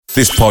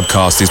This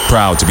podcast is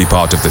proud to be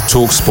part of the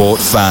TalkSport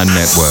Fan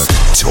Network.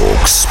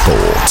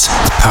 TalkSport.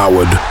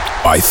 Powered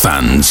by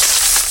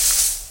fans.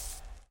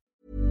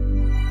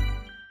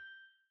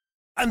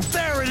 And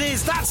there it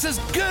is, that's as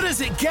good as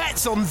it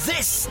gets on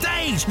this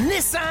stage.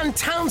 Nissan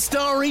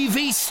Townstar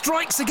EV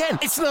strikes again.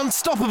 It's an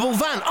unstoppable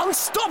van,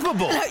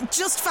 unstoppable.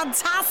 Just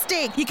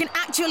fantastic. You can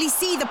actually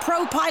see the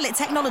Pro Pilot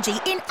technology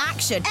in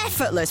action.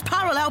 Effortless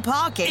parallel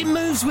parking. It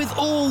moves with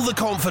all the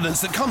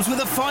confidence that comes with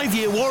a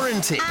 5-year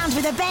warranty. And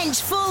with a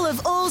bench full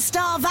of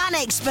all-star van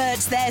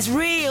experts, there's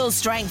real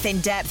strength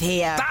in depth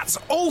here. That's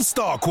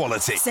all-star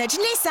quality. Search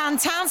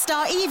Nissan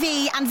Townstar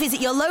EV and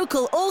visit your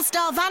local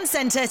all-star van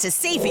centre to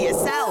see for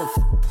yourself.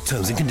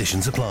 Terms and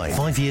conditions apply.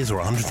 5 years or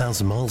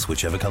 100,000 miles,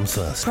 whichever comes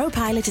first. Pro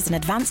Pilot is an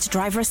advanced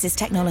driver assist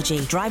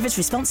technology. Driver's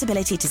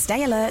responsibility to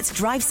stay alert,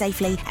 drive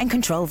safely and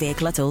control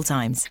vehicle at all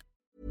times.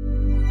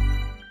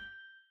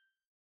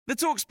 The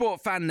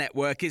TalkSport Fan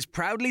Network is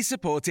proudly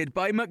supported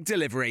by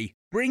McDelivery,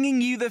 bringing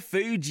you the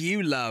food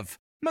you love.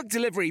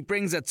 McDelivery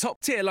brings a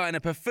top-tier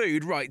lineup of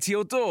food right to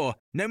your door.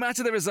 No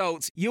matter the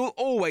result, you'll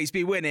always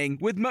be winning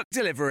with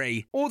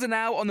McDelivery. Order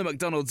now on the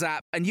McDonald's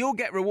app and you'll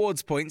get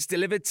rewards points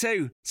delivered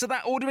too. So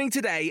that ordering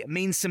today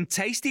means some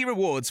tasty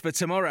rewards for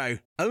tomorrow.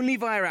 Only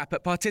via app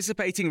at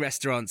participating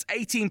restaurants.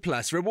 18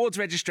 plus. Rewards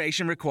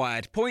registration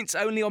required. Points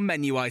only on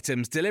menu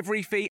items.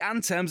 Delivery fee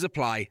and terms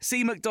apply.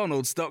 See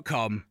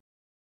mcdonalds.com.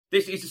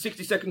 This is the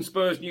 60-second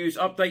Spurs news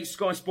update.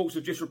 Sky Sports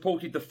have just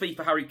reported the fee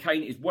for Harry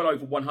Kane is well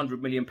over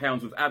 £100 million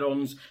with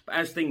add-ons. But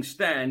as things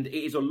stand, it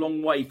is a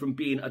long way from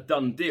being a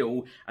done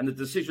deal. And the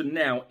decision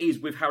now is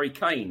with Harry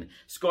Kane.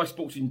 Sky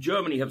Sports in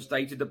Germany have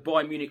stated that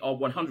Bayern Munich are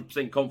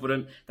 100%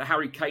 confident that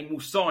Harry Kane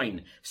will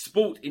sign.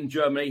 Sport in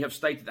Germany have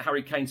stated that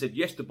Harry Kane said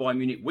yes to Bayern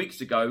Munich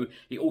weeks ago.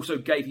 He also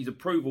gave his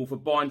approval for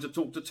Bayern to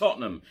talk to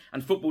Tottenham.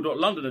 And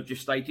Football.London have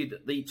just stated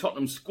that the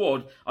Tottenham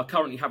squad are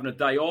currently having a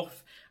day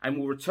off and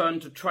will return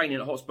to training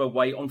at Hotspur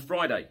Way on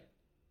Friday.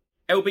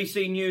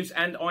 LBC News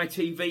and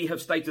ITV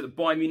have stated that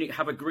Bayern Munich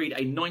have agreed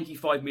a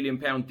 £95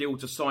 million deal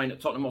to sign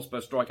Tottenham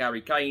Hotspur striker Harry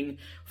Kane.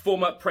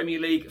 Former Premier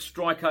League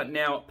striker,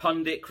 now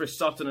pundit Chris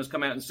Sutton, has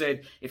come out and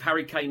said if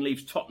Harry Kane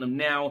leaves Tottenham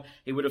now,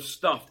 he would have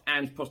stuffed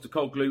Ange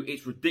Postecoglou.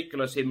 It's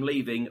ridiculous him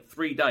leaving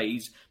 3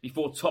 days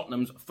before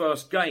Tottenham's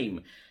first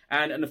game.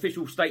 And an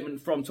official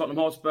statement from Tottenham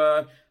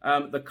Hotspur,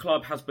 the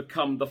club has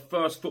become the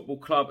first football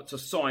club to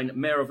sign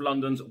Mayor of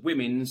London's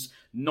Women's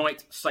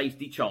Night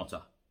Safety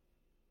Charter.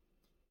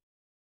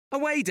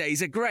 Away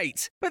days are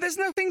great, but there's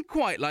nothing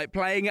quite like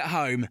playing at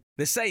home.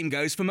 The same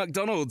goes for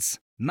McDonald's.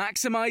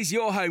 Maximise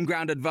your home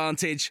ground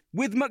advantage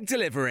with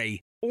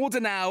McDelivery. Order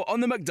now on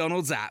the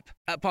McDonald's app.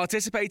 At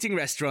participating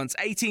restaurants,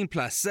 18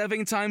 plus,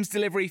 serving times,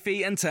 delivery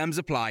fee and terms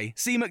apply.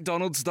 See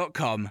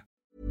mcdonalds.com.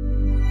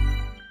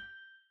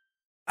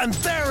 And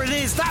there it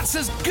is, that's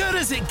as good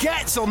as it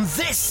gets on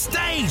this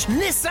stage.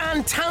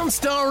 Nissan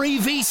Townstar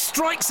EV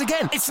strikes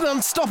again. It's an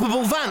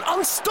unstoppable van,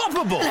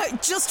 unstoppable.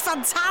 Just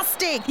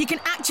fantastic. You can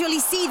actually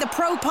see the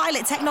Pro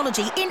Pilot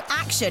technology in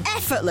action.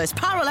 Effortless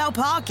parallel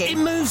parking.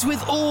 It moves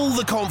with all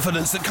the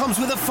confidence that comes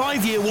with a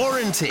 5-year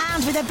warranty.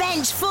 And with a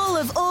bench full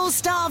of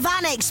all-star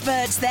van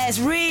experts,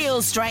 there's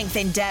real strength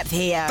in depth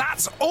here.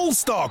 That's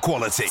all-star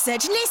quality.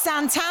 Search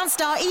Nissan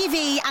Townstar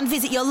EV and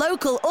visit your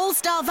local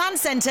all-star van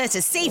centre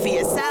to see for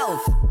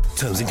yourself.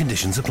 Terms and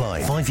conditions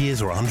apply. 5 years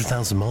or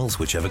 100,000 miles,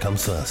 whichever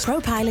comes first. Pro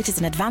Pilot is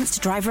an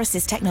advanced driver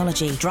assist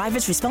technology.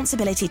 Driver's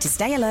responsibility to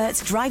stay alert,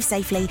 drive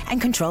safely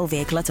and control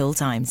vehicle at all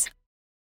times.